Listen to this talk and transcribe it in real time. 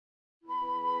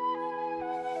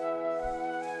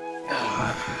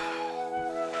Time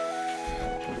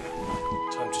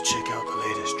to check out the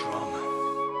latest drama.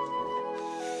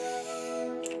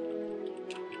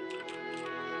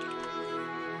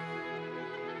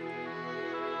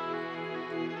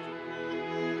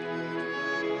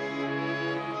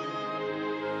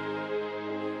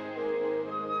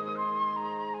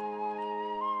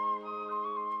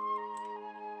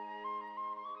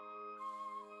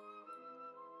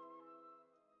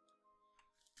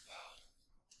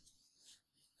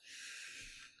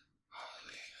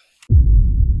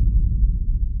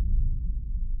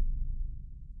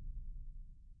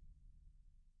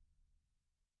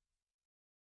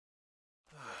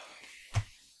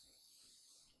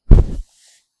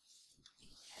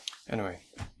 Anyway,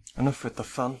 enough with the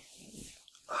fun.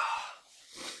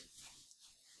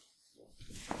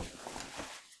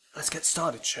 Let's get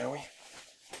started, shall we?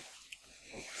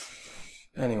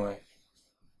 Anyway.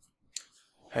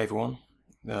 Hey everyone,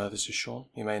 this is Sean.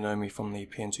 You may know me from the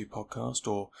PN2 podcast,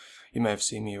 or you may have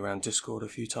seen me around Discord a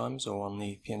few times, or on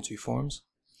the PN2 forums.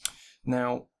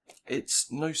 Now,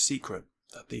 it's no secret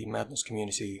that the Madness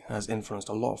community has influenced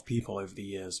a lot of people over the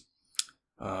years.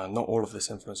 Not all of this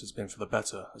influence has been for the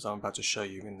better, as I'm about to show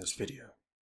you in this video.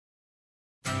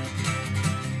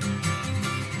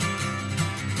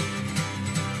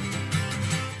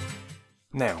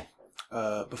 Now,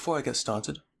 before I get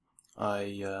started,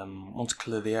 I want to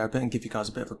clear the air a bit and give you guys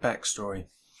a bit of a backstory.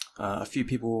 A few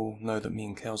people know that me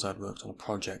and Kelzad worked on a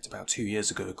project about 2 years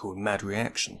ago called Mad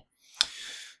Reaction.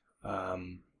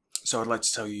 So I'd like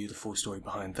to tell you the full story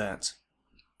behind that.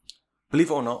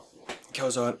 Believe it or not,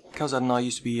 Kelzad and I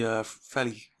used to be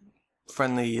fairly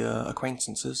friendly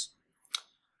acquaintances.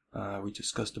 We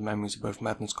discussed the memories of both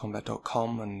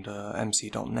madnesscombat.com and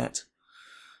mc.net,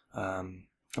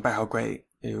 about how great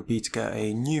it would be to get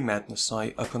a new Madness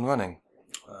site up and running.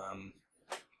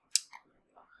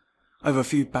 Over a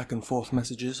few back and forth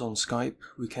messages on Skype,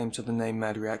 we came to the name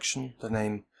Mad Reaction. The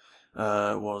name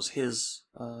was his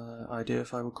idea,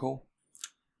 if I recall.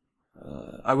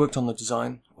 I worked on the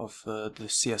design of the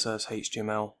CSS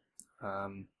HTML.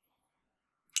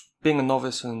 Being a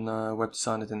novice in web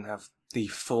design, I didn't have the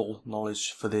full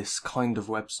knowledge for this kind of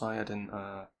website. I didn't,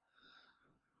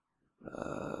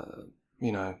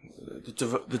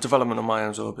 the development of my own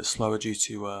was a little bit slower due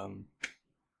to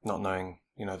not knowing,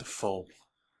 the full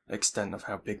extent of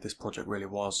how big this project really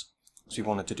was. So we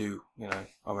wanted to do,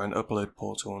 our own upload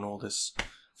portal and all this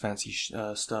fancy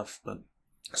stuff, but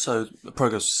so the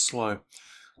progress was slow.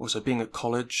 Also, being at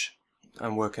college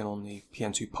and working on the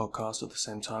PN2 podcast at the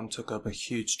same time took up a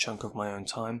huge chunk of my own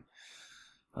time.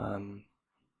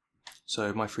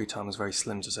 So my free time was very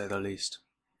slim, to say the least.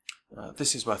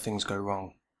 This is where things go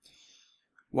wrong.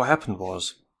 What happened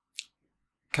was,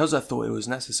 Kelzad thought it was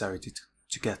necessary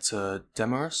to get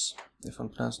Demarus, if I'm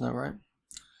pronouncing that right,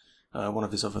 one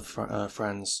of his other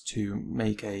friends, to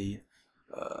make a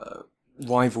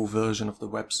rival version of the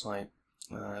website.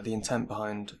 The intent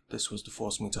behind this was to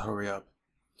force me to hurry up,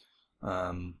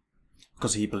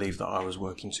 because he believed that I was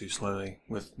working too slowly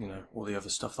with, all the other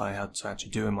stuff that I had to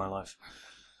actually do in my life.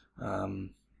 To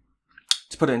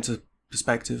put it into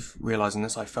perspective, realizing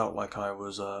this, I felt like I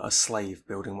was a slave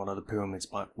building one of the pyramids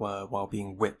while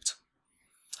being whipped.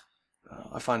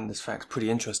 I find this fact pretty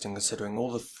interesting, considering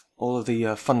all of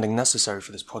the funding necessary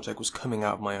for this project was coming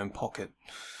out of my own pocket.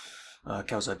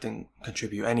 Kelzad didn't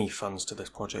contribute any funds to this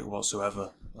project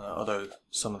whatsoever, although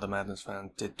some of the Madness fans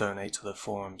did donate to the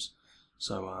forums.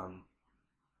 So,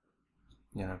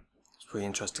 it's pretty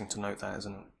interesting to note that,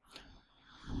 isn't it?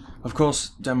 Of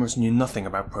course, Demarus knew nothing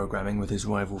about programming with his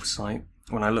rival site.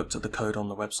 When I looked at the code on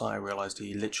the website, I realized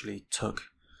he literally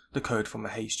took the code from a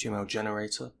HTML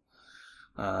generator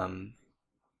and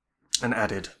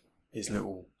added his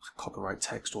little copyright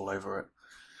text all over it,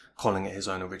 calling it his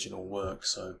own original work.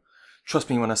 So trust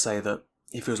me when I say that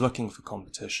if he was looking for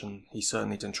competition, he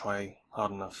certainly didn't try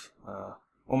hard enough.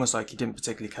 Almost like he didn't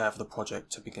particularly care for the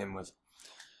project to begin with.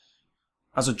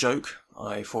 As a joke,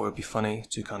 I thought it would be funny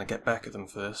to kind of get back at them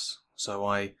for this, so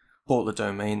I bought the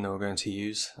domain they were going to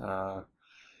use. I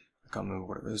can't remember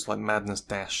what it was, like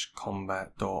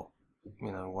madness-combat.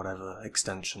 Whatever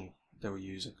extension they were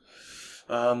using.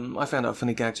 I found out a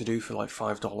funny gag to do for like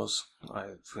 $5.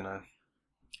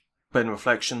 But in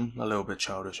reflection, a little bit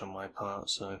childish on my part,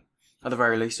 so at the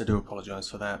very least I do apologise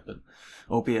for that, but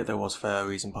albeit there was fair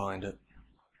reason behind it.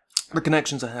 The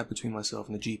connections I had between myself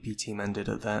and the GP team ended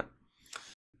at that,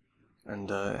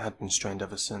 and it had been strained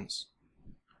ever since.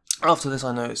 After this,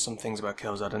 I noticed some things about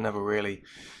Kelzad I never really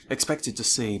expected to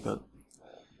see, but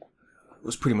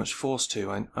was pretty much forced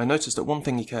to. I noticed that one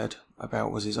thing he cared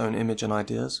about was his own image and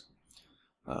ideas.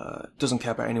 doesn't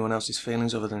care about anyone else's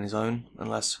feelings other than his own,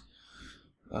 unless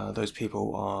those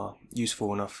people are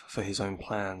useful enough for his own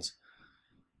plans.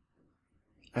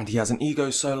 And he has an ego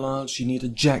so large you need a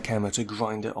jackhammer to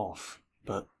grind it off.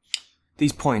 But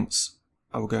these points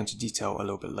I will go into detail a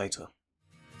little bit later.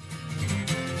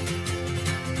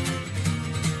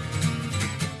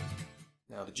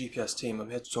 Now the GPS team, I'm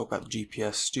here to talk about the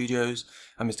GPS studios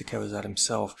and Mr. Kelzad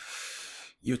himself.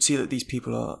 You would see that these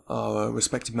people are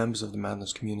respected members of the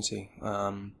Madness community.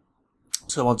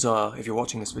 So odds are, if you're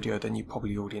watching this video, then you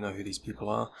probably already know who these people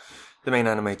are. The main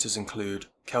animators include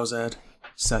Kelzad,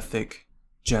 Sethic,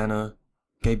 Jana,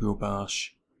 Gabriel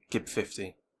Barsh,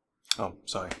 Gib50. Oh,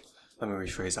 sorry. Let me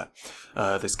rephrase that.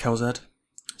 There's Kelzad,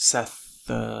 Seth,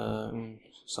 some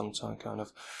kind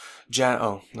of...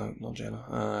 oh, no, not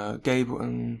Jana.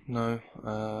 Gabriel, no.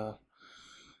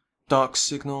 Dark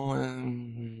Signal,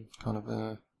 and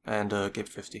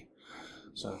Gib50.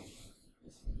 So,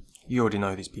 you already know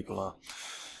who these people are.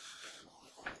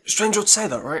 Strange would say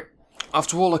that, right?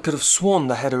 After all, I could have sworn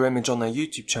the header image on their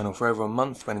YouTube channel for over a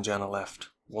month when Jana left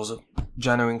was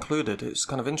Jana included. It's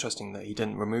kind of interesting that he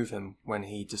didn't remove him when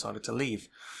he decided to leave.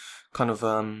 Kind of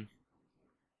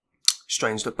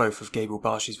strange that both of Gabriel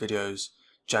Barsh's videos,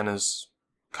 Jana's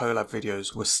collab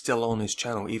videos, were still on his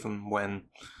channel even when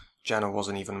Jana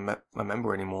wasn't even a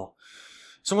member anymore.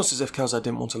 It's almost as if Kelzad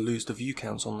didn't want to lose the view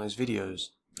counts on those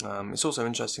videos. It's also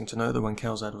interesting to note that when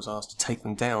Kelzad was asked to take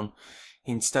them down,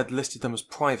 he instead listed them as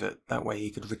private. That way he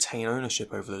could retain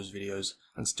ownership over those videos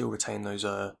and still retain those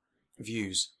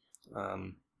views.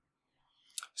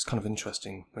 It's kind of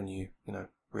interesting when you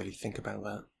really think about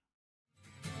that.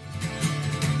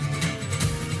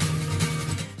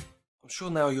 I'm sure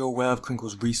now you're aware of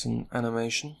Crinkle's recent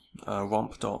animation,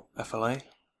 romp.fla.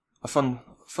 A fun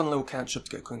little catch up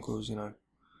to get Crinkle's,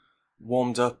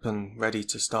 warmed up and ready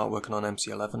to start working on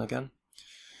MC11 again.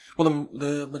 Well,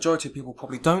 the majority of people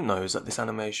probably don't know is that this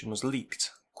animation was leaked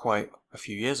quite a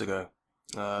few years ago.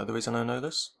 The reason I know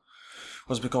this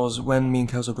was because when me and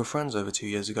Kelzad were friends over 2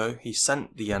 years ago, he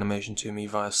sent the animation to me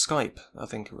via Skype. I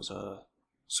think it was a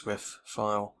SWIFT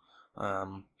file.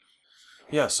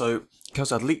 So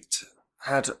Kelzad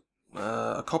had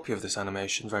a copy of this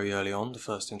animation very early on, the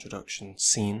first introduction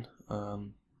scene,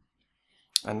 and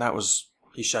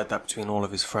he shared that between all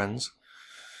of his friends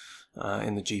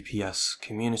in the GPS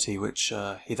community, which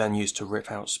he then used to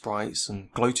rip out sprites and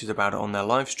gloated about it on their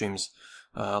live streams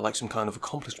like some kind of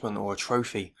accomplishment or a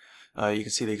trophy. You can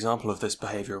see the example of this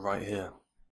behavior right here.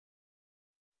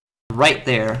 Right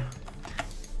there.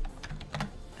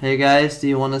 Hey guys, do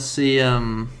you want to see a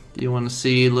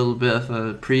little bit of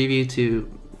a preview to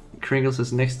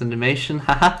Crinkles' next animation?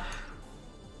 Haha.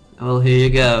 Well, here you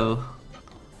go.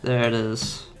 There it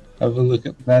is. Have a look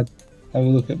at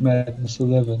Madness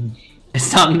 11.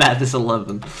 It's not Madness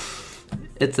 11.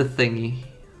 It's a thingy.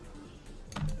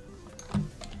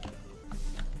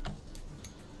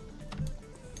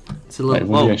 It's a little. Wait,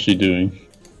 what are you actually doing?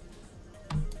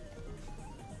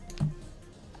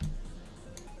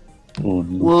 Oh,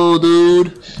 no. Whoa,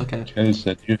 dude.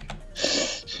 Okay.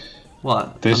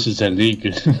 What? This is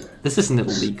illegal. This isn't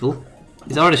illegal.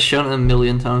 He's already shown it a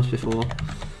million times before.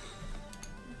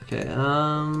 Okay,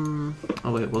 oh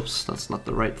wait, whoops, that's not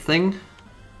the right thing.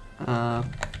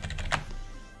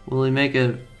 Will he make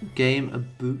a game a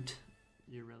boot?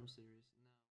 Your Realm series?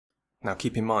 Now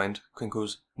keep in mind,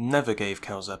 Crinkles never gave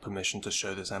Kelzad permission to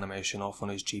show this animation off on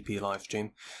his GP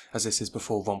livestream, as this is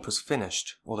before Romp was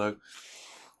finished, although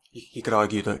he could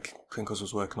argue that Crinkles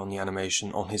was working on the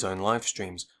animation on his own live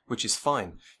streams, which is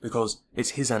fine, because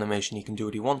it's his animation, he can do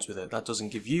what he wants with it. That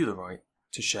doesn't give you the right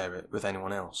to share it with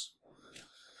anyone else.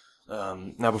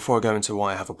 Now before I go into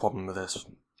why I have a problem with this,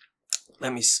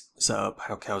 let me set up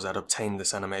how Kelzad obtained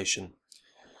this animation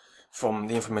from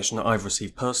the information that I've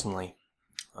received personally.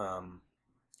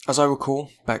 As I recall,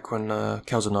 back when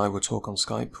Kelzad and I would talk on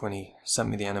Skype, when he sent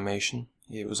me the animation,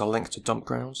 it was a link to Dump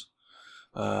Grounds.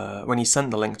 When he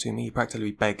sent the link to me, he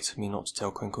practically begged me not to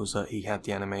tell Crinkles that he had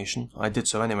the animation. I did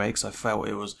so anyway because I felt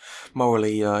it was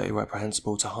morally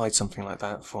irreprehensible to hide something like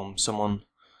that from someone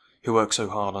who works so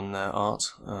hard on their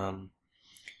art. The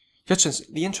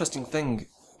interesting thing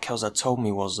Kelzad told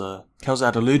me was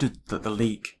Kelzad alluded that the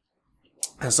leak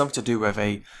has something to do with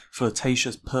a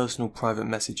flirtatious personal private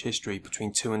message history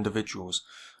between two individuals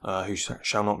who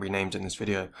shall not be named in this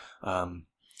video.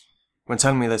 When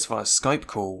telling me this via Skype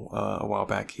call a while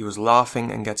back, he was laughing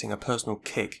and getting a personal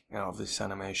kick out of this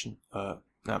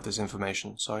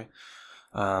information. Sorry.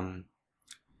 Now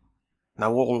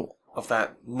all of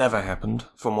that never happened,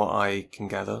 from what I can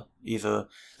gather. Either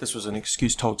this was an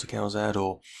excuse told to Kelzad,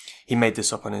 or he made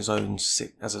this up on his own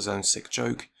as his own sick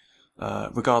joke.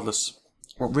 Regardless,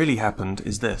 what really happened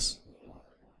is this.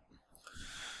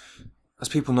 As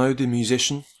people know, the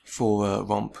musician for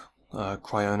Romp,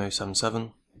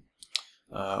 Cryono77,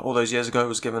 all those years ago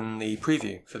was given the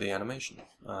preview for the animation.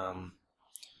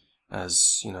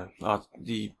 As, you know,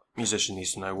 the musician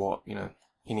needs to know what, you know,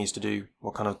 he needs to do,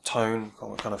 what kind of tone,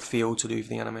 what kind of feel to do for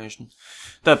the animation.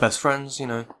 They're best friends, you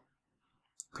know.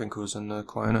 Crinkles and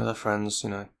Cryono, they're friends, you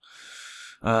know.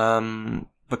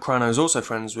 But Cryono is also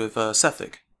friends with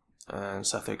Sethic. And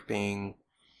Sethic being,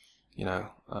 you know,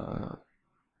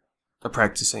 a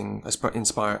practicing,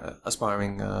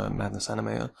 aspiring madness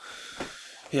animator.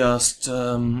 He asked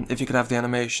if he could have the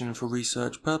animation for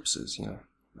research purposes, you know.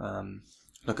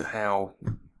 Look at how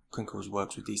Crinkles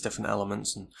works with these different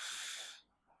elements and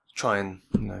try and,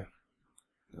 you know,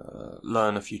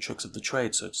 learn a few tricks of the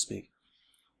trade, so to speak.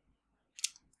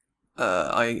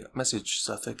 I messaged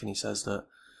Sethic and he says that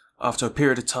after a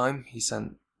period of time he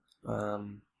sent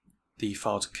the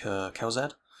file to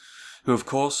Kelzad, who of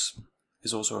course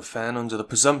is also a fan under the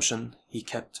presumption he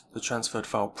kept the transferred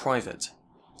file private.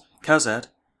 Kelzad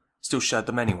still shared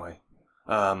them anyway.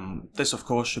 This of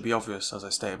course should be obvious, as I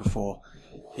stated before.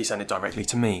 He sent it directly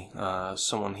to me,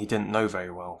 someone he didn't know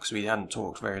very well, because we hadn't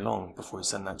talked very long before he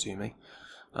sent that to me.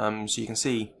 So you can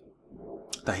see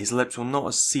that his lips were not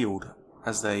as sealed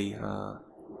as they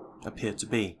appeared to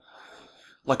be.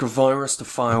 Like a virus, the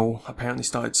file apparently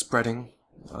started spreading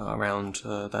around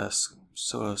their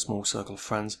small circle of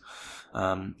friends.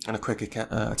 In a quick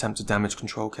attempt to damage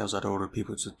control, Kelzad ordered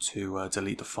people to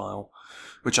delete the file,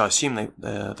 which I assume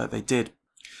that they did.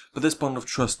 But this bond of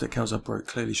trust that Kelzad broke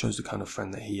clearly shows the kind of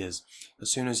friend that he is.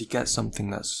 As soon as he gets something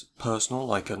that's personal,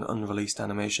 like an unreleased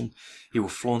animation, he will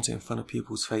flaunt it in front of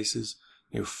people's faces,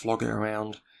 he will flog it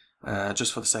around,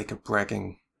 just for the sake of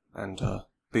bragging and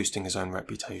boosting his own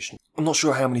reputation. I'm not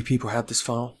sure how many people had this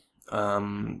file,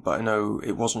 but I know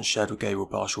it wasn't shared with Gabriel,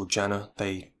 Barsh or Janna.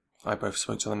 I both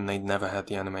spoke to them and they never had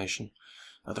the animation,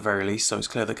 at the very least, so it's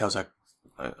clear that Kelzad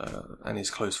and his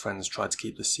close friends tried to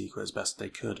keep this secret as best they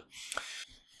could.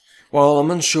 Well,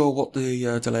 I'm unsure what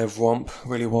the delay of Romp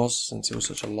really was, since it was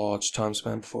such a large time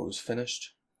span before it was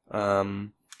finished.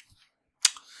 I'm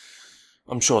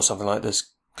sure something like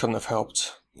this couldn't have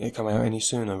helped it come out any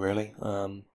sooner, really.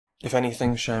 If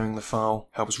anything, sharing the file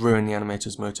helps ruin the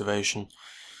animator's motivation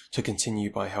to continue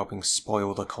by helping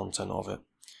spoil the content of it.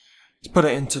 To put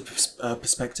it into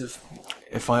perspective,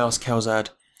 if I ask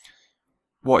Kelzad,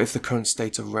 what if the current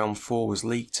state of Realm 4 was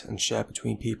leaked and shared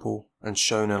between people and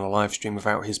shown in a live stream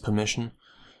without his permission?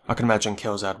 I can imagine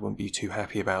Kelzad wouldn't be too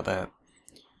happy about that.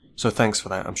 So thanks for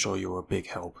that, I'm sure you were a big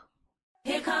help.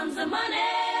 Here comes the money.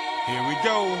 Here we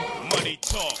go. Money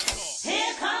talk.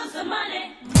 Here comes the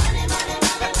money. Money, money,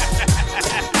 money.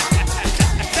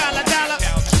 Dollar, dollar.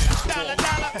 Dollar,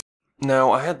 dollar.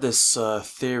 Now, I had this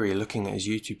theory looking at his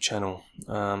YouTube channel,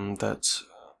 that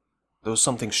there was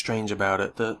something strange about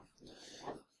it, that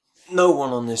no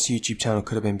one on this YouTube channel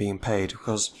could have been being paid,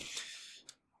 because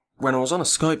when I was on a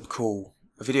Skype call,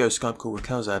 a video Skype call with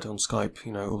Kelzad on Skype,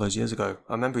 you know, all those years ago,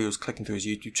 I remember he was clicking through his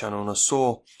YouTube channel and I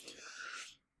saw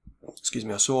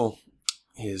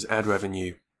his ad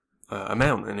revenue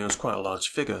amount, and it was quite a large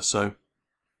figure, so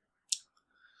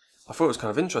I thought it was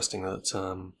kind of interesting that,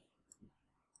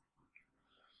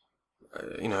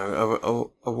 you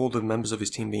know, of all the members of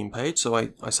his team being paid, so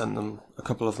I sent them, a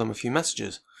couple of them, a few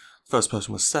messages. First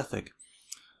person was Sethic.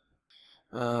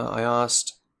 I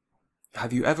asked,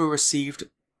 have you ever received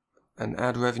an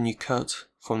ad revenue cut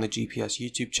from the GPS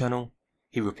YouTube channel?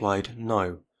 He replied,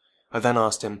 no. I then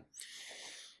asked him,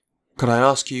 could I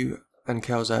ask if you and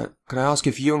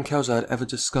Kelzad ever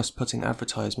discussed putting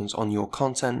advertisements on your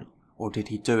content, or did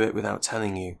he do it without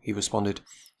telling you? He responded,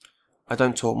 I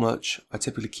don't talk much, I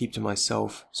typically keep to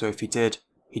myself, so if he did,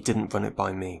 he didn't run it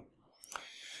by me.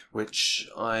 Which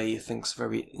I think is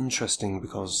very interesting,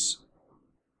 because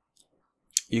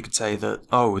you could say that,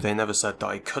 oh, they never said that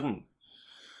I couldn't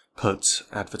put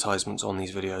advertisements on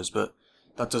these videos, but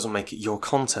that doesn't make it your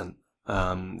content.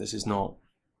 There's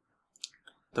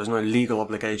no legal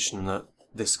obligation that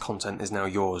this content is now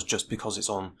yours just because it's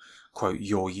on, quote,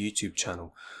 your YouTube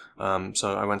channel.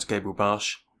 So I went to Gabriel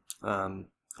Barsh.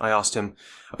 I asked him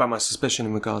about my suspicion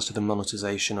in regards to the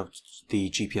monetization of the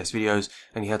GPS videos,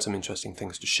 and he had some interesting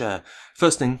things to share.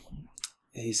 First thing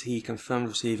is he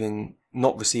confirmed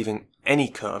not receiving any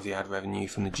cut of the ad revenue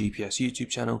from the GPS YouTube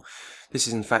channel. This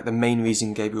is in fact the main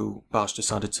reason Gabriel Barsh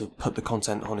decided to put the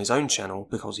content on his own channel,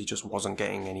 because he just wasn't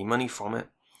getting any money from it.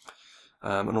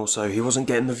 And also he wasn't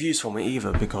getting the views from it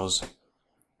either, because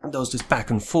there was this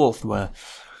back and forth where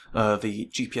the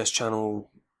GPS channel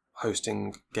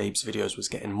hosting Gabe's videos was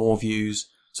getting more views,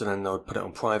 So then they would put it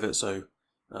on private, so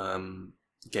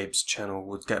Gabe's channel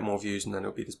would get more views, and then it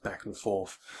would be this back and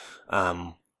forth.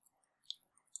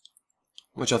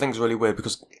 Which I think is really weird,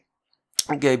 because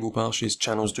Gabe Ubashi's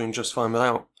channel is doing just fine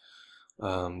without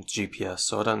GPS,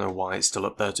 so I don't know why it's still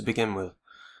up there to begin with.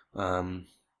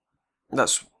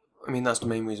 That's the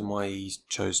main reason why he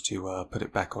chose to put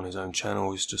it back on his own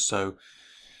channel, is just so,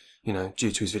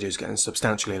 due to his videos getting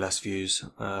substantially less views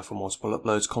for multiple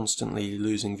uploads, constantly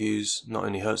losing views, not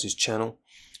only hurts his channel,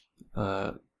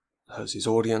 hurts his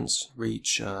audience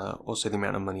reach, also the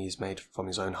amount of money he's made from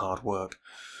his own hard work.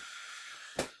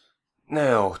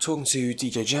 Now, talking to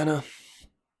DJ Jenner,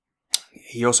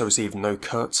 he also received no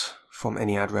cut from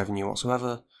any ad revenue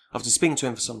whatsoever. After speaking to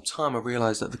him for some time, I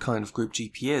realised that the kind of group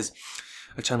GP is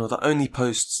a channel that only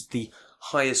posts the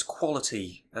highest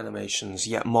quality animations,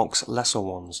 yet mocks lesser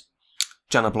ones.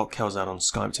 Jenner blocked Kelzad on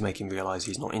Skype to make him realise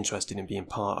he's not interested in being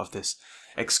part of this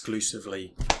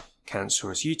exclusively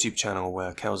cancerous YouTube channel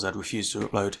where Kelzad refused to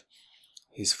upload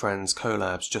his friends'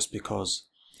 collabs just because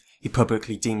he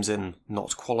publicly deems it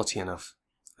not quality enough.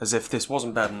 As if this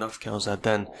wasn't bad enough, Kelzad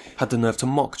then had the nerve to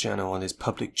mock Jenner on his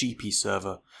public GP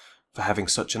server for having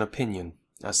such an opinion,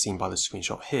 as seen by the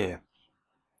screenshot here.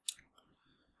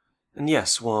 And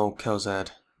yes, while Kelzad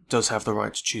does have the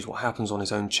right to choose what happens on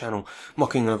his own channel,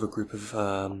 mocking another group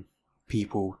of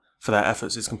people for their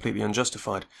efforts is completely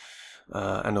unjustified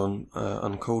and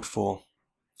uncalled for.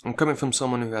 And coming from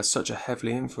someone who has such a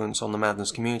heavily influence on the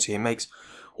Madness community, it makes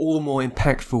all the more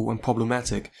impactful and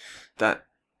problematic that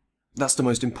that's the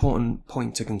most important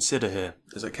point to consider here,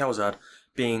 is that Kelzad,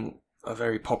 being a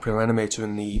very popular animator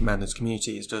in the Madness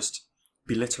community, is just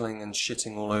belittling and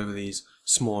shitting all over these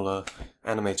smaller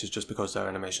animators just because their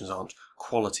animations aren't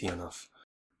quality enough.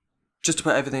 Just to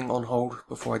put everything on hold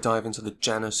before I dive into the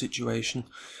Jenner situation,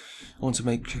 I want to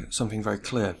make something very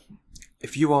clear.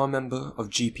 If you are a member of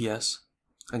GPS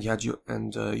and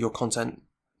your content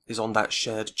is on that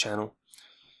shared channel,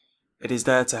 it is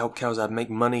there to help Kelzad make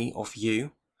money off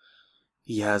you.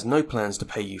 He has no plans to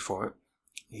pay you for it.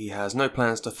 He has no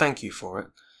plans to thank you for it.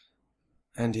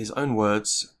 And in his own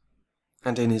words,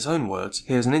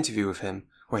 here's an interview with him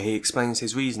where he explains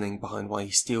his reasoning behind why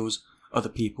he steals other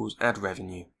people's ad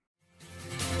revenue.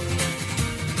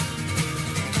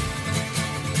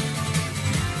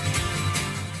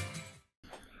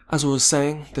 As I was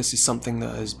saying, this is something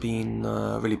that has been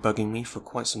really bugging me for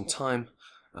quite some time.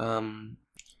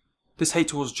 This hate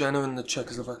towards Jenner and the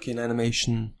Czechoslovakian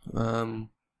animation,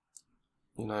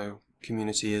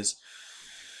 community is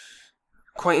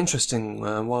quite interesting.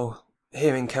 While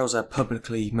hearing Kelzad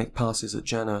publicly make passes at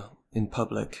Jenner in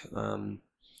public,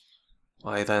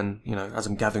 I then, as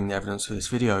I'm gathering the evidence for this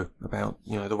video about,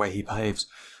 the way he behaves,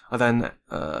 I then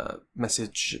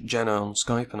message Jenner on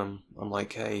Skype, and I'm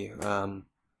like, hey,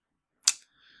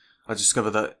 I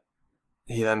discovered that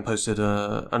he then posted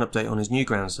an update on his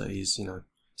Newgrounds that he's,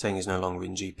 saying he's no longer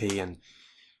in GP and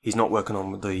he's not working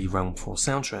on the Realm 4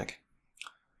 soundtrack.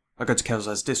 I go to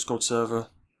Kelzad's Discord server,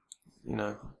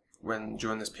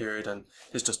 during this period, and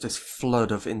there's just this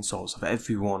flood of insults of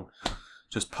everyone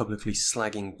just publicly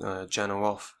slagging Jenner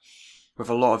off, with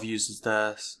a lot of users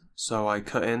there. So I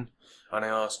cut in and I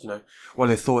asked, why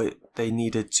they thought they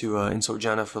needed to insult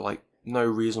Jenner for no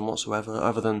reason whatsoever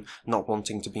other than not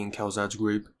wanting to be in Kelzad's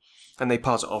group. And they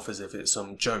pass it off as if it's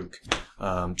some joke,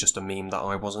 just a meme that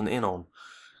I wasn't in on.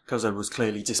 Kelzad was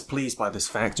clearly displeased by this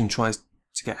fact and tries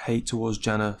to get hate towards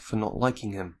Jenner for not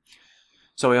liking him.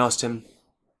 So I asked him,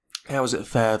 how is it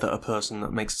fair that a person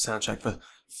that makes a soundtrack for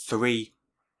 3+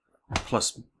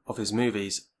 of his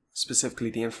movies,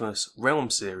 specifically the infamous Realm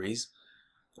series,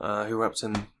 who helped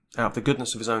him out of the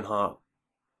goodness of his own heart,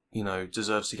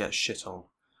 deserves to get shit on?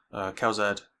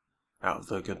 Kelzad, out of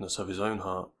the goodness of his own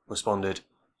heart, responded,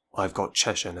 I've got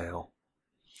Cheshire now.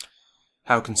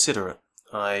 How considerate.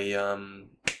 I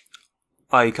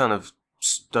kind of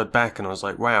stood back and I was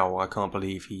like, wow, I can't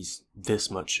believe he's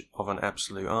this much of an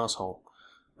absolute asshole.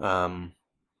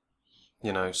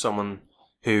 Someone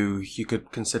who you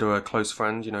could consider a close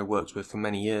friend, worked with for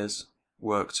many years,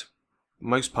 worked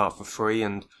most part for free,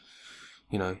 and,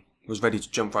 was ready to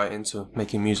jump right into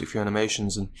making music for your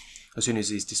animations, and as soon as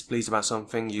he's displeased about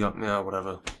something, you got,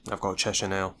 whatever, I've got Cheshire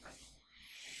now.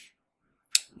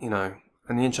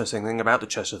 And the interesting thing about the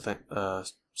Cheshire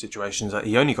situation is that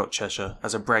he only got Cheshire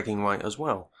as a bragging right as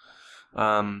well.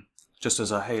 Just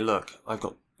as a, hey look, I've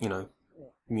got,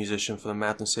 musician for the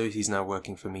Madness series, he's now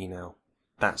working for me now.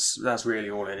 That's really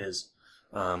all it is.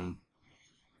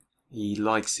 He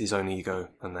likes his own ego,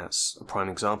 and that's a prime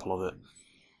example of it.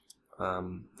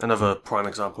 Another prime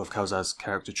example of Kelzad's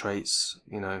character traits,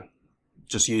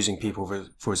 just using people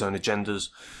for his own agendas,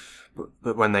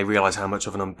 But when they realise how much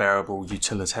of an unbearable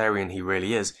utilitarian he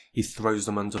really is, he throws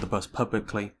them under the bus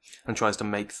publicly and tries to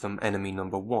make them enemy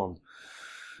number one.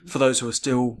 For those who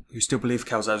still believe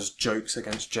Kelzad's jokes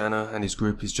against Jenner and his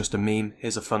group is just a meme,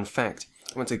 here's a fun fact.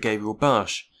 I went to Gabriel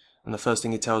Barsh, and the first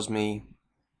thing he tells me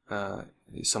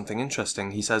is something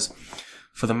interesting. He says,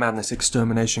 for the Madness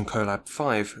Extermination Collab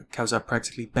 5, Kelzad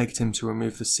practically begged him to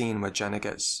remove the scene where Jenner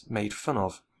gets made fun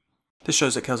of. This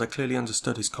shows that Kelzad clearly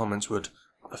understood his comments would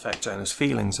affect Jenner's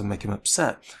feelings and make him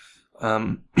upset.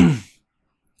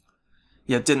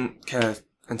 Yet didn't care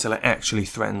until it actually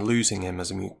threatened losing him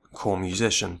as a core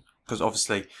musician. Because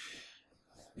obviously,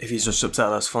 if he's just upset,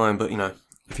 that's fine, but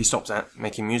if he stops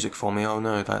making music for me, oh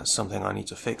no, that's something I need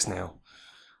to fix now.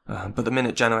 But the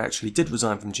minute Jenner actually did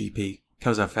resign from GP,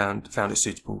 Kelzad found a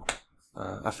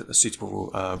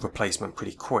suitable replacement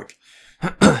pretty quick.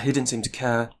 He didn't seem to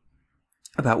care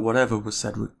about whatever was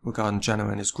said regarding Jenner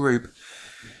and his group.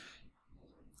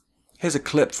 Here's a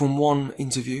clip from one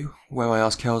interview where I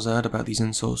asked Kelzad about these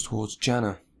insults towards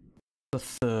Jenner.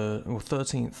 The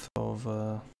 13th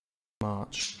of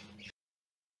March,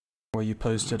 where you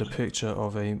posted a picture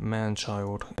of a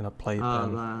man-child in a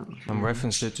playpen and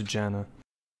referenced it to Jenner.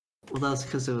 Well, that's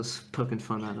because it was poking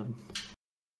fun at him. It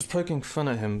was poking fun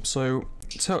at him, so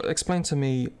explain to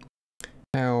me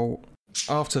how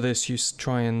after this you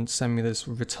try and send me this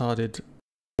retarded,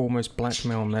 almost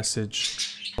blackmail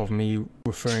message of me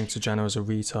referring to Jenner as a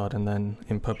retard, and then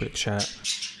in public chat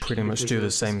pretty much do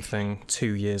the same thing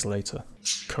 2 years later,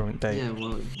 current date. Yeah,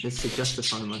 well, it's to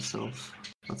justify myself.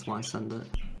 That's why I send it.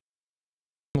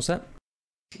 What's that?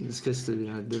 It's because I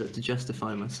did it to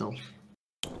justify myself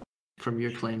from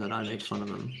your claim that I made fun of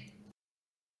him.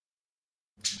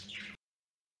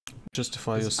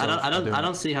 Justify yourself. I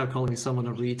don't see how calling someone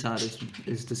a retard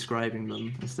is describing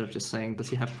them instead of just saying, does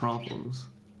he have problems?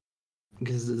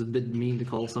 Because it's a bit mean to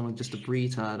call someone just a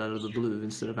retard out of the blue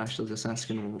instead of actually just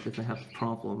asking if they have a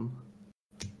problem.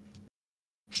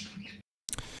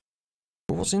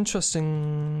 What's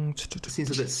interesting... It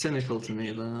seems a bit cynical to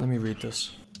me, though. Let me read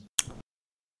this.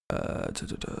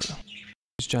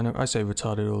 Is Jenner... I say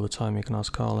retarded all the time, you can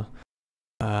ask Carla.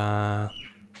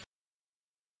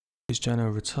 Is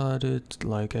Jenner retarded?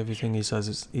 Like, everything he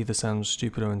says either sounds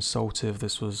stupid or insultive.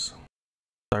 This was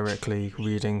directly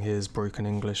reading his broken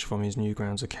English from his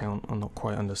Newgrounds account. I'm not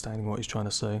quite understanding what he's trying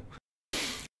to say.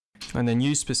 And then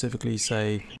you specifically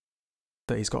say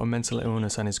that he's got a mental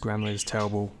illness and his grammar is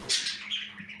terrible,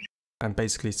 and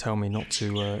basically tell me not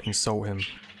to insult him,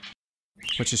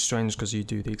 which is strange because you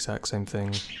do the exact same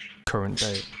thing current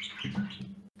date.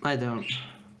 I don't.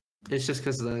 It's just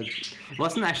because it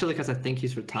wasn't actually because I think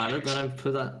he's retarded that I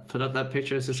put up that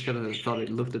picture. It's just because I thought it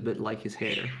looked a bit like his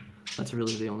hair. That's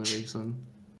really the only reason.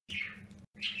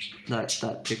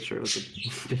 That picture was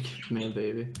a big man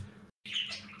baby.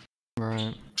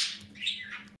 Right.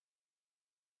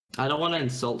 I don't want to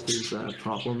insult his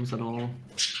problems at all.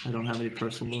 I don't have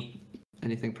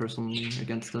anything personal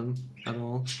against him at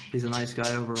all. He's a nice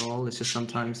guy overall. It's just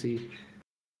sometimes he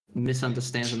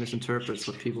misunderstands and misinterprets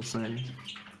what people say.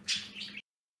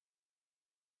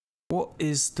 What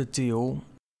is the deal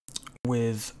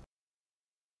with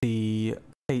the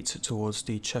hate towards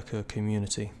the Checker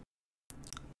community?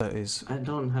 That is... I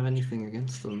don't have anything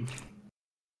against them.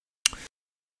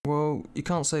 Well, you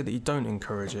can't say that you don't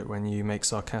encourage it when you make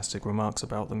sarcastic remarks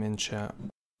about them in chat.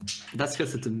 That's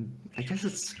because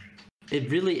it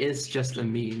really is just a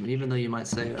meme, even though you might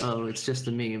say, oh, it's just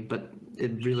a meme, but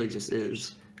it really just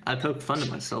is. I poke fun at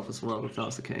myself as well, if that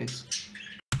was the case.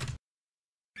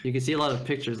 You can see a lot of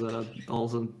pictures that are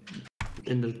also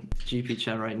in the GP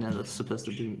chat right now that's supposed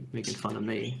to be making fun of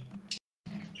me.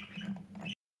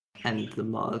 And the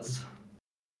mods.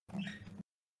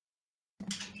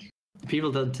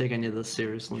 People don't take any of this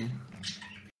seriously.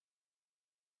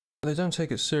 They don't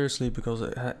take it seriously because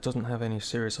it doesn't have any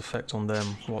serious effect on them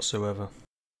whatsoever.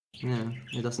 Yeah,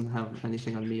 it doesn't have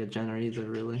anything on me or Jenner either,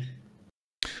 really.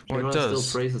 Well, Everyone it does.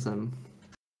 still praises him.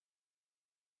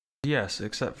 Yes,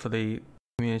 except for the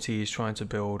community he's trying to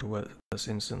build that's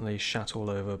instantly shat all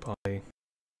over by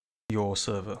your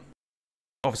server.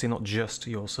 Obviously not just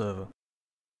your server.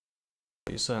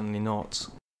 But you're certainly not...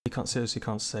 You seriously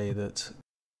can't say that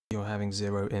you're having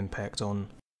zero impact on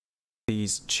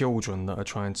these children that are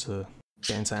trying to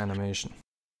get into animation.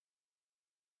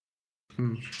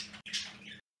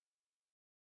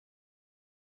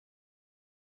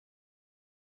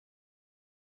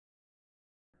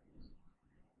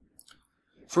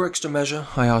 For extra measure,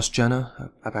 I asked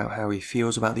Jenner about how he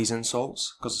feels about these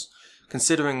insults, because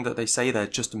considering that they say they're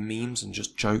just memes and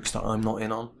just jokes that I'm not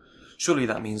in on, surely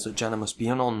that means that Jenner must be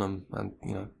in on them, and,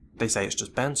 they say it's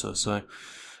just banter, so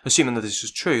Assuming that this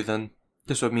is true, then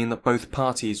this would mean that both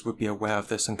parties would be aware of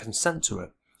this and consent to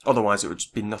it. Otherwise, it would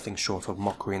be nothing short of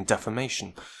mockery and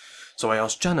defamation. So I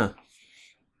asked Jenner,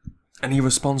 and he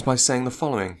responds by saying the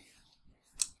following.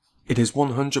 It is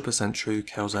 100% true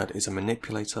Kelzad is a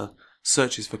manipulator,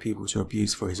 searches for people to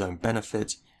abuse for his own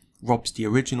benefit, robs the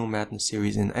original Madness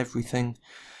series in everything.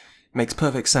 Makes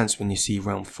perfect sense when you see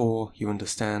Round 4, you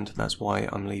understand that's why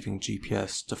I'm leaving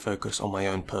GPS to focus on my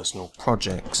own personal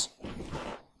projects.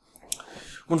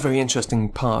 One very interesting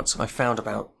part I found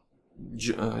about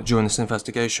during this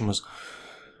investigation was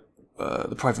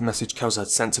the private message Kelzad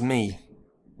sent to me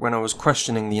when I was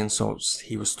questioning the insults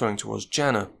he was throwing towards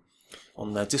Jana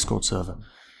on their Discord server.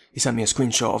 He sent me a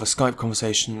screenshot of a Skype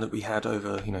conversation that we had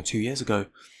over, 2 years ago,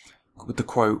 with the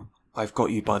quote, "I've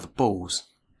got you by the balls."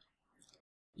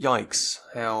 Yikes,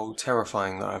 how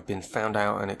terrifying that I've been found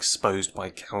out and exposed by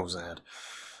Kelzad.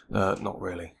 Not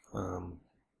really.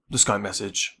 The Skype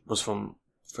message was from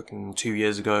freaking 2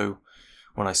 years ago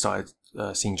when I started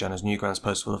seeing Jana's Newgrounds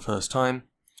post for the first time.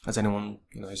 As anyone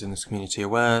who's in this community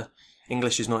aware,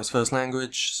 English is not his first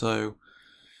language, so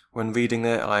when reading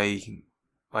it, I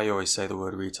always say the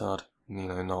word retard.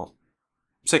 Not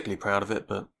particularly proud of it,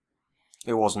 but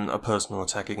it wasn't a personal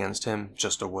attack against him,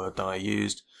 just a word that I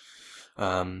used.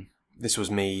 This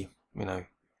was me,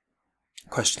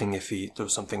 questioning if there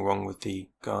was something wrong with the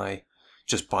guy,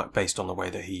 just based on the way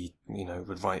that he,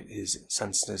 would write his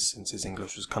sentences, since his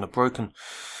English was kind of broken.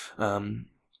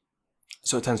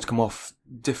 So it tends to come off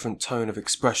different tone of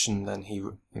expression than he,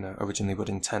 originally would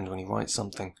intend when he writes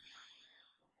something.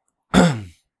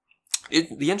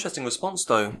 The interesting response,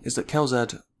 though, is that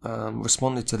Kelzad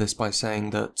responded to this by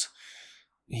saying that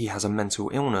he has a mental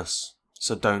illness,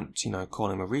 so don't, call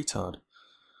him a retard.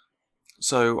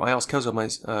 So I asked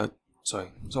Kelzad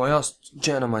So I asked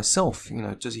Jenna myself,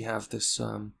 does he have this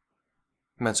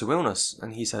mental illness?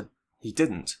 And he said he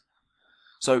didn't.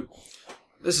 So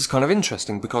this is kind of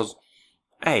interesting because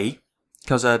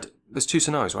Kelzad, there's two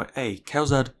scenarios, right?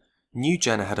 Kelzad knew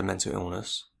Jenna had a mental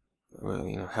illness,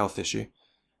 health issue,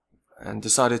 and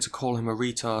decided to call him a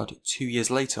retard 2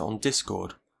 years later on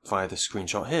Discord via the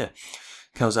screenshot here.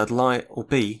 Kelzad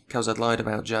lied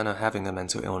about Jenna having a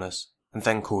mental illness and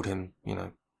then called him,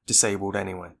 disabled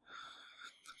anyway.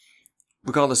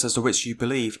 Regardless as to which you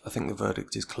believe, I think the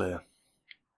verdict is clear.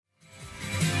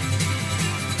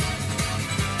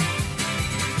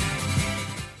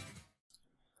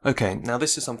 Okay, now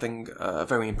this is something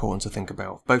very important to think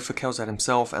about, both for Kelzad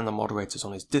himself and the moderators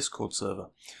on his Discord server.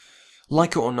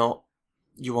 Like it or not,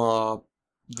 you are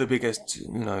the biggest,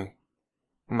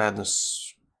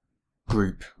 madness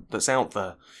group that's out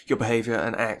there. Your behaviour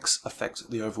and acts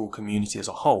affect the overall community as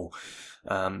a whole,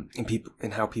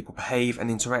 in how people behave and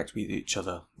interact with each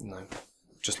other,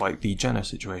 just like the Jenner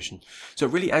situation. So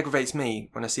it really aggravates me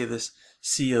when I see this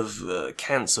sea of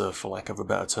cancer, for lack of a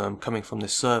better term, coming from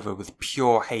this server with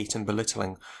pure hate and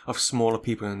belittling of smaller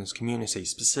people in this community,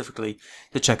 specifically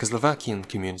the Czechoslovakian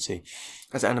community.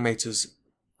 As animators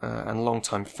and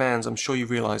long-time fans, I'm sure you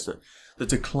realise that the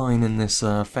decline in this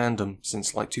fandom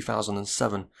since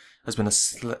 2007 has been a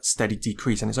steady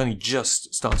decrease, and it's only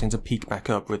just starting to peak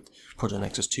back up with Project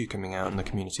Nexus 2 coming out and the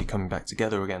community coming back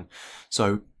together again.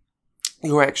 So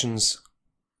your actions,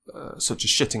 such as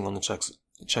shitting on the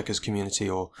Checkers community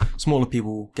or smaller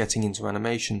people getting into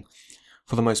animation,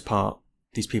 for the most part,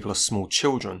 these people are small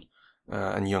children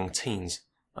and young teens.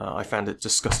 I found it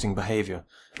disgusting behaviour.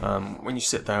 When you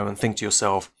sit there and think to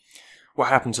yourself, what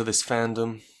happened to this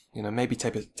fandom? Maybe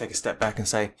take a step back and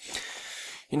say,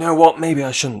 you know what, maybe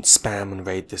I shouldn't spam and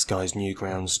raid this guy's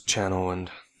Newgrounds channel, and,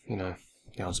 the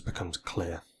answer becomes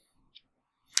clear.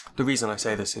 The reason I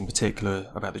say this in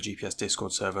particular about the GPS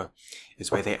Discord server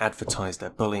is where they advertise their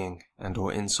bullying and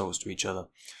or insults to each other.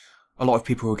 A lot of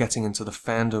people who are getting into the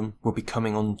fandom will be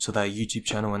coming onto their YouTube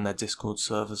channel and their Discord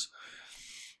servers,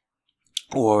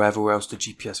 or wherever else the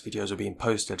GPS videos are being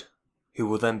posted, who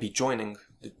will then be joining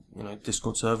the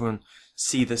Discord server and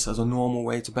see this as a normal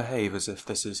way to behave, as if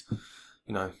this is,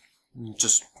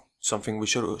 just something we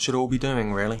should all be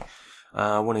doing, really.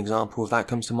 One example of that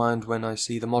comes to mind when I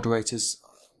see the moderators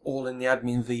all in the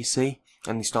admin VC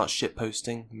and they start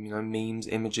shitposting, memes,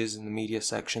 images in the media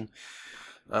section,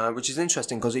 which is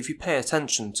interesting because if you pay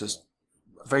attention to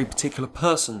a very particular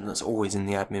person that's always in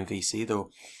the admin VC,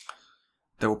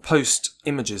 they will post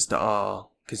images that are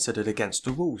considered against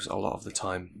the rules a lot of the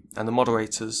time, and the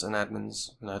moderators and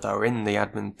admins, that are in the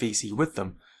admin VC with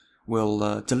them,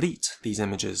 will delete these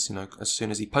images, as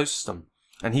soon as he posts them,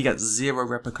 and he gets zero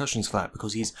repercussions for that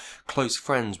because he's close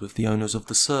friends with the owners of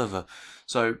the server.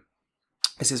 So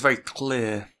this is very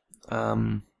clear.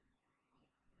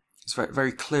 It's It's a very,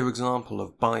 very clear example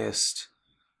of biased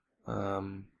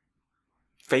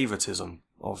favoritism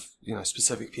of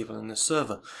specific people in this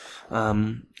server,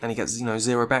 and he gets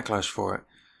zero backlash for it.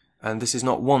 And this is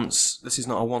not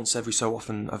a once every so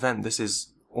often event. This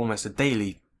is almost a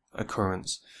daily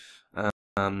occurrence.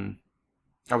 I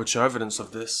would show evidence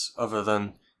of this other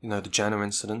than the Jenner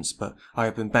incidents, but I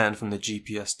have been banned from the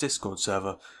GPS Discord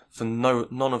server for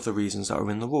none of the reasons that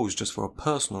are in the rules, just for a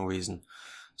personal reason.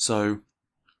 So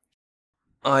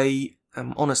I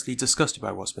am honestly disgusted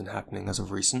by what's been happening as of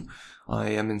recent. I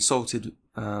am insulted,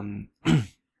 and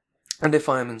if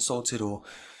I am insulted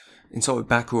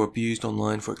back or abused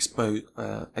online for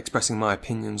expressing my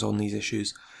opinions on these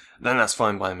issues, then that's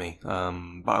fine by me. But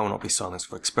I will not be silenced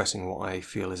for expressing what I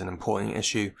feel is an important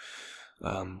issue.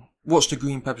 Watch the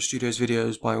Green Pepper Studios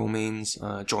videos by all means,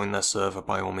 join their server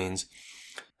by all means,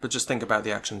 but just think about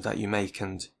the actions that you make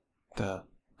and the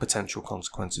potential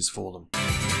consequences for them.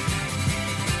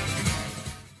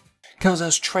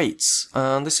 Kelzad's traits.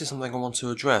 This is something I want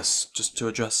to address, just to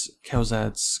address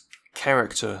Kelzad's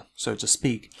character, so to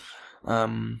speak. A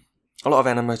lot of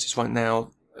animators right now,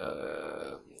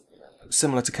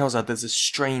 similar to Kelzad, there's this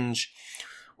strange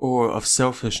aura of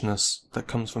selfishness that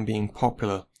comes from being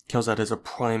popular. Kelzad is a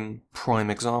prime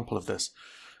example of this.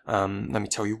 Let me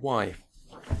tell you why.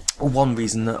 One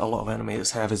reason that a lot of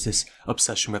animators have is this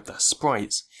obsession with their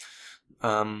sprites.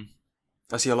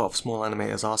 I see a lot of small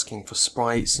animators asking for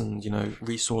sprites and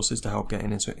resources to help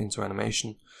getting into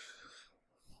animation,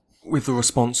 with the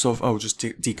response of, oh, just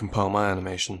decompile my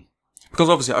animation. Because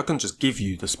obviously I couldn't just give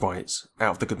you the sprites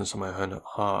out of the goodness of my own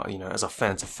heart, as a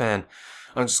fan to fan.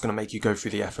 I'm just going to make you go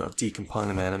through the effort of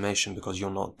decompiling my animation because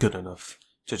you're not good enough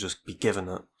to just be given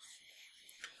it.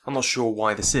 I'm not sure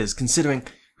why this is, considering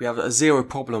we have a zero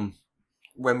problem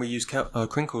when we use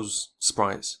Crinkle's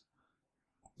sprites,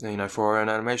 for our own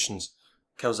animations.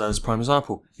 Kelzad's prime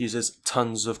example uses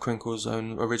tons of Crinkle's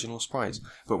own original sprites,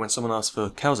 but when someone asks for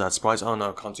Kelzad sprites, oh no,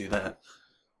 I can't do that.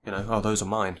 Oh, those are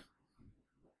mine.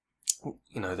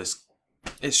 It's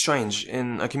strange.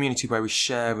 In a community where we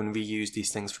share and reuse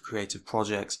these things for creative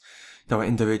projects, there are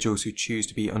individuals who choose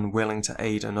to be unwilling to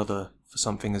aid another for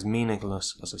something as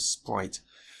meaningless as a sprite.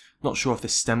 Not sure if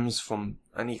this stems from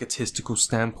an egotistical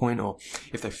standpoint or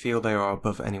if they feel they are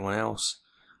above anyone else,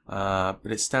 but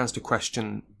it stands to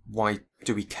question, why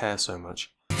do we care so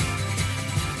much?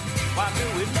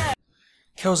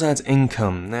 Kelzad's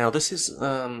income. Now, this is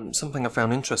something I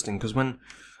found interesting, because when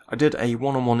I did a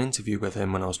one-on-one interview with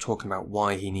him when I was talking about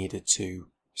why he needed to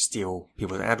steal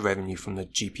people's ad revenue from the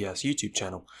GPS YouTube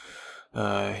channel,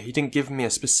 he didn't give me a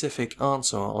specific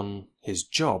answer on his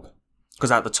job,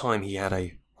 because at the time he had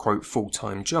a, quote,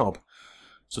 full-time job.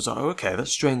 So it's like, oh, okay,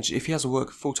 that's strange. If he has a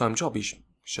full-time job, he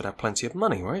should have plenty of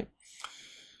money, right?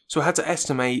 So I had to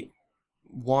estimate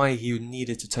why he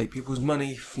needed to take people's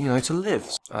money, to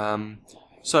live.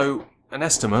 So an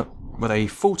estimate with a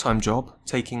full-time job,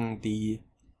 taking the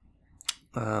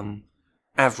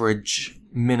average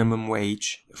minimum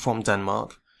wage from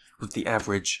Denmark with the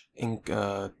average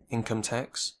income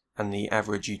tax and the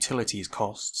average utilities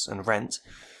costs and rent,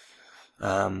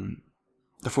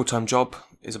 the full-time job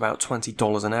is about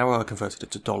 $20 an hour. I converted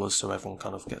it to dollars so everyone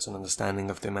kind of gets an understanding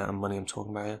of the amount of money I'm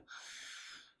talking about here.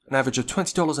 An average of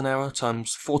 $20 an hour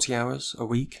times 40 hours a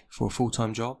week for a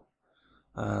full-time job,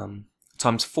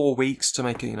 times 4 weeks to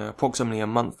make it, approximately a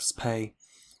month's pay.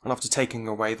 And after taking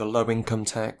away the low income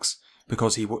tax,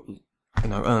 because he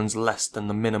earns less than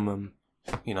the minimum,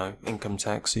 income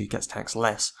tax, so he gets taxed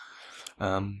less,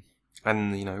 and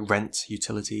rent,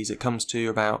 utilities, it comes to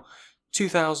about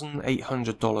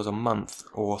 $2,800 a month,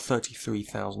 or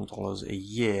 $33,000 a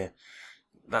year.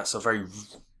 That's a very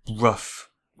rough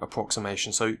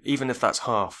approximation. So even if that's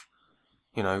half,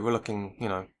 we're looking,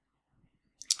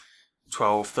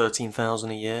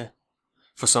 13,000 a year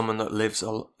for someone that lives,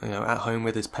 at home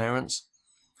with his parents.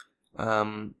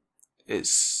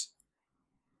 It's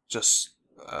just,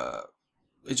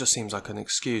 it just seems like an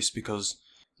excuse, because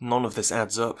none of this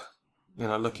adds up.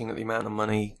 Looking at the amount of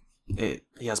money, he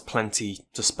has plenty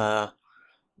to spare.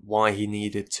 Why he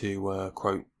needed to,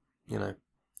 quote,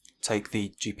 take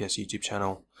the GPS YouTube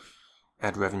channel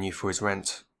ad revenue for his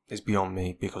rent is beyond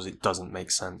me, because it doesn't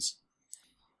make sense.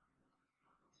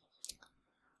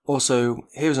 Also,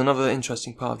 here's another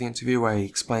interesting part of the interview where he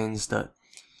explains that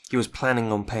he was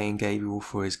planning on paying Gabriel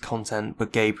for his content,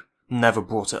 but Gabe never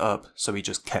brought it up, so he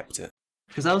just kept it.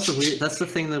 Because that's the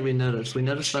thing that we noticed. We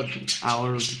noticed that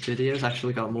our videos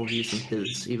actually got more views than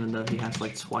his, even though he has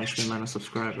like twice the amount of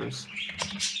subscribers.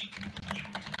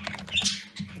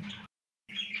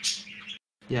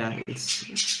 Yeah,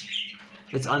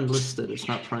 it's unlisted, it's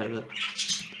not private.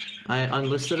 I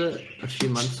unlisted it a few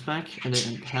months back, and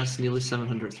it has nearly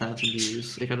 700,000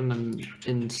 views. It got an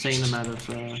insane amount of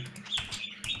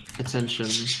attention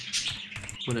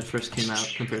when it first came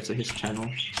out compared to his channel.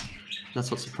 That's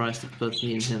what surprised both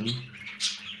me and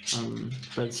him.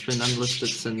 But it's been unlisted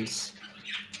since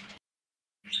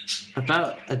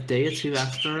about a day or two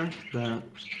after that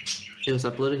it was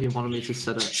uploaded. He wanted me to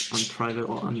set it on private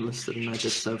or unlisted, and I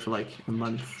did so for like a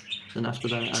month. Then after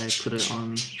that, I put it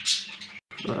on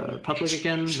public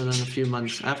again, and then a few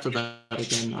months after that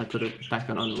again, I put it back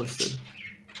on unlisted,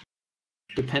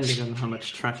 depending on how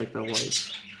much traffic there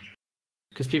was.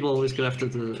 Because people always go after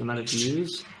the amount of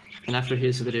views, and after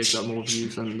his video got more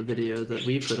views than the video that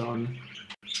we put on,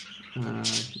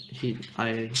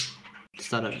 I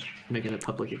started making it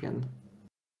public again.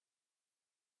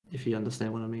 If you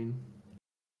understand what I mean.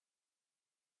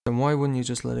 Then why wouldn't you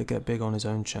just let it get big on his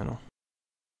own channel?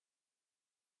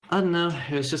 I don't know,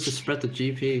 it was just to spread the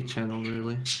GP channel,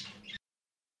 really.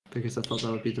 Because I thought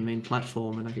that would be the main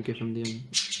platform, and I could give him the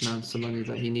amounts of money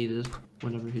that he needed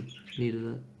whenever he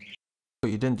needed it.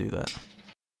 But you didn't do that.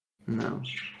 No,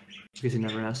 because he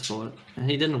never asked for it. And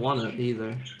he didn't want it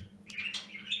either.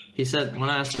 He said, when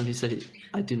I asked him, he said,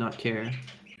 I do not care.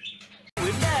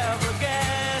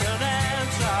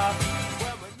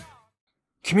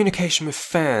 Communication with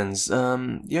fans.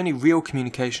 The only real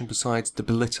communication besides the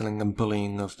belittling and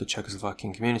bullying of the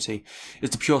Czechoslovakian community is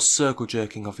the pure circle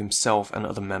jerking of himself and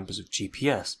other members of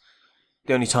GPS.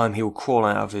 The only time he will crawl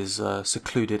out of his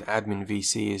secluded admin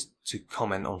VC is to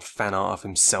comment on fan art of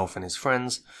himself and his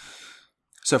friends.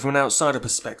 So from an outsider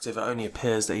perspective, it only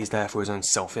appears that he's there for his own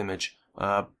self-image.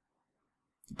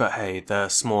 But hey, they're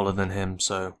smaller than him,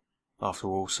 so after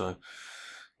all, so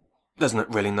there's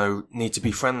really no need to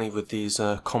be friendly with these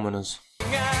commoners.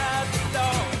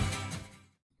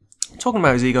 Talking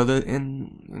about his ego,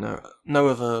 in no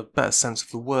other better sense of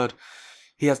the word,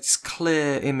 he has this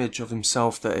clear image of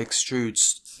himself that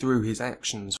extrudes through his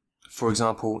actions. For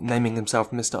example, naming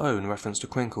himself Mr. O in reference to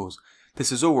Crinkles.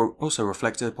 This is also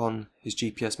reflected upon his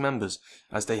GPS members,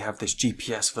 as they have this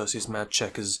GPS versus Mad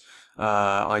Checkers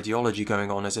ideology going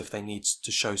on, as if they need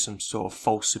to show some sort of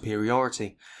false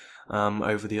superiority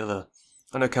over the other.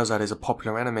 I know Kelzad is a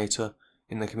popular animator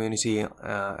in the community,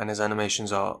 and his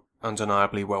animations are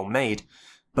undeniably well made,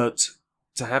 but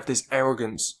to have this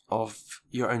arrogance of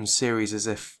your own series as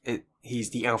if he's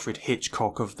the Alfred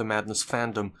Hitchcock of the Madness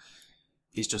fandom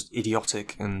is just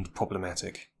idiotic and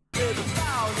problematic.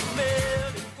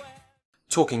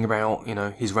 Talking about,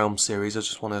 his Realm series, I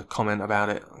just want to comment about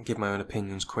it and give my own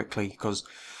opinions quickly, because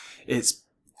it's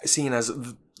seen as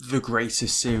the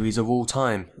greatest series of all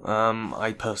time.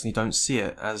 I personally don't see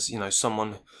it as,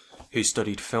 someone who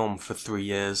studied film for 3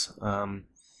 years, and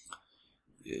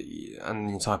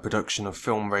the entire production of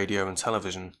film, radio and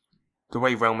television. The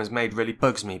way Realm is made really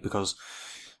bugs me, because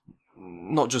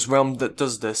not just Realm that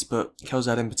does this, but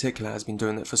Kelzad in particular has been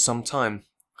doing it for some time.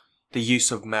 The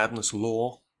use of Madness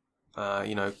lore,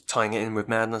 tying it in with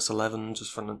Madness 11,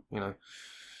 just from,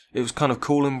 it was kind of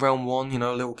cool in Realm 1,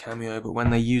 a little cameo, but when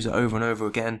they use it over and over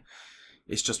again,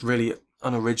 it's just really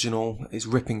unoriginal. It's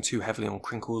ripping too heavily on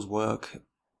Crinkle's work,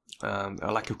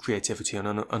 a lack of creativity and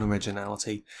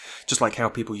unoriginality, just like how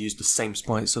people use the same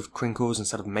sprites of Crinkles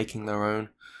instead of making their own.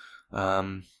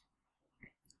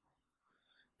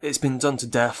 It's been done to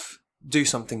death. Do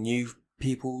something new,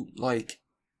 people.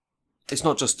 It's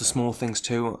not just the small things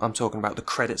too. I'm talking about the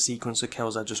credit sequence that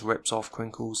Kelzad just rips off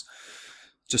Crinkles.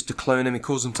 Just to clone him, he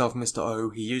calls himself Mr. O,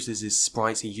 he uses his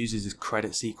sprites, he uses his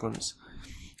credit sequence.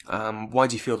 Why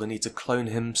do you feel the need to clone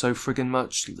him so friggin'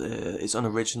 much? It's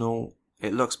unoriginal,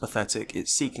 it looks pathetic,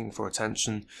 it's seeking for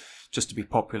attention, just to be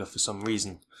popular for some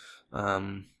reason.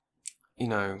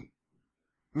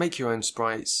 Make your own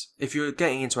sprites. If you're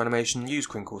getting into animation, use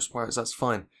Crinkle sprites, that's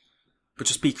fine. But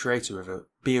just be creative with it,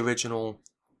 be original,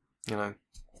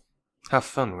 have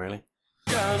fun, really.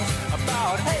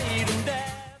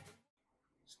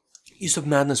 Use of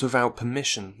Madness without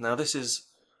permission. Now this is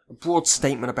a broad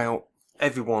statement about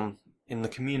everyone in the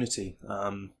community.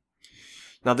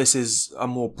 Now this is a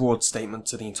more broad statement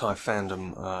to the entire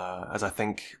fandom, as I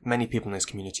think many people in this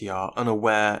community are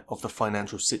unaware of the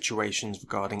financial situations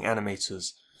regarding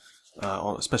animators.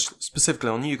 Specifically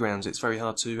on Newgrounds, it's very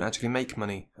hard to actually make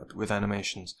money with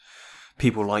animations.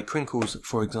 People like Crinkles,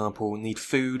 for example, need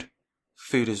food.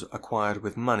 Food is acquired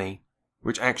with money,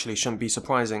 which actually shouldn't be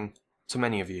surprising to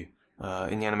many of you.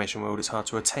 In the animation world, it's hard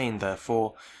to attain,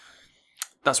 therefore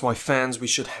that's why fans, we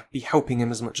should be helping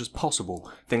him as much as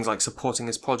possible. Things like supporting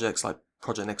his projects, like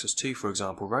Project Nexus 2, for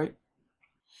example, right?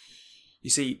 You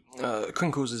see,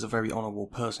 Crinkles is a very honourable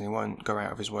person. He won't go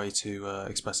out of his way to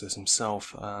express this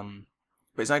himself.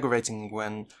 But But it's aggravating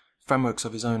when frameworks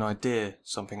of his own idea,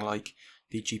 something like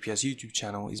the GPS YouTube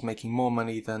channel, is making more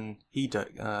money than he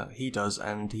does,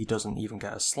 and he doesn't even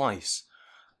get a slice.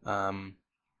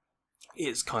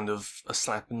 It's kind of a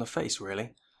slap in the face,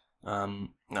 really. Now,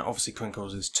 obviously,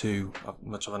 Crinkles is too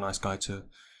much of a nice guy to,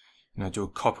 do a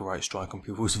copyright strike on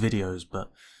people's videos,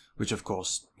 but which, of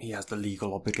course, he has the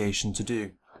legal obligation to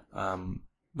do.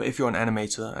 But if you're an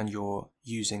animator and you're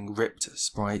using ripped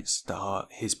sprites that are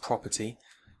his property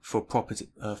for profit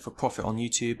on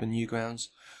YouTube and Newgrounds,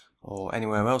 or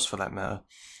anywhere else for that matter,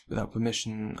 without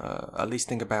permission, at least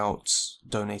think about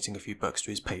donating a few bucks to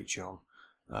his Patreon,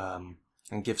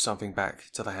 and give something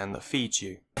back to the hand that feeds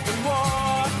you.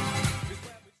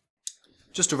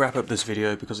 Just to wrap up this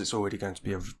video, because it's already going to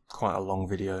be quite a long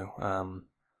video,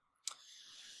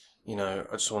 I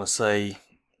just want to say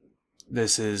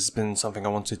this has been something I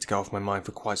wanted to get off my mind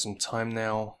for quite some time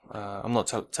now. I'm not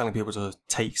telling people to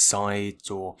take sides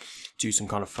or do some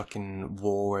kind of fucking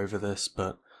war over this,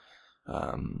 but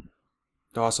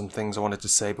there are some things I wanted to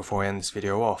say before I end this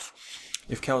video off.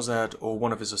 If Kelzad or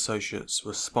one of his associates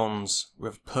responds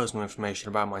with personal information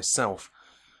about myself,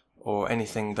 or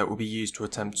anything that will be used to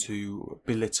attempt to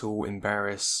belittle,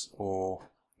 embarrass, or,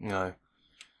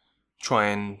 try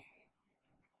and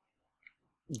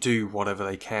do whatever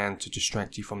they can to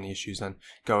distract you from the issues, then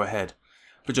go ahead.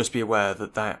 But just be aware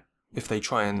that if they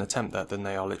try and attempt that, then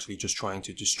they are literally just trying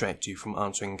to distract you from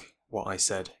answering what I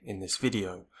said in this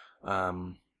video.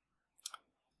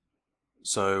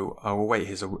 So I will wait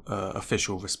his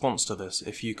official response to this.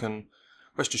 If you can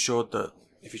rest assured that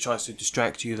if he tries to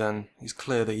distract you, then it's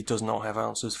clear that he does not have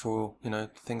answers for,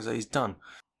 things that he's done.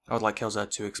 I would like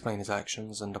Kelzad to explain his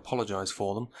actions and apologise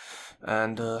for them,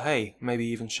 and hey, maybe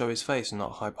even show his face and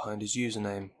not hide behind his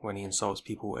username when he insults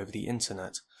people over the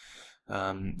internet.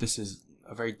 This is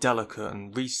a very delicate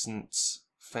and recent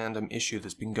fandom issue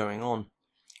that's been going on.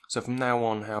 So from now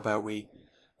on, how about we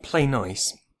play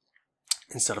nice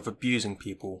instead of abusing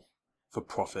people for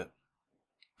profit?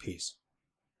 Peace.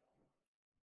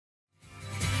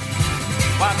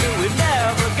 Why do we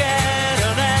never get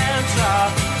an answer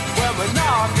when we're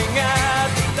knocking at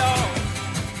the door?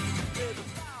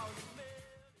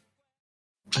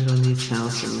 I don't need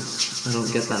thousands. I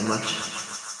don't get that much.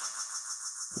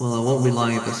 Well, I won't be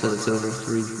lying if I said it's over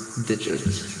 3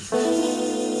 digits.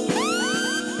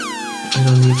 I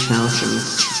don't need thousands.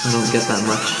 I don't get that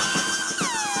much.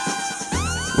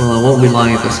 Well, I won't be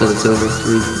lying if I said it's over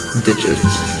 3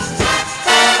 digits.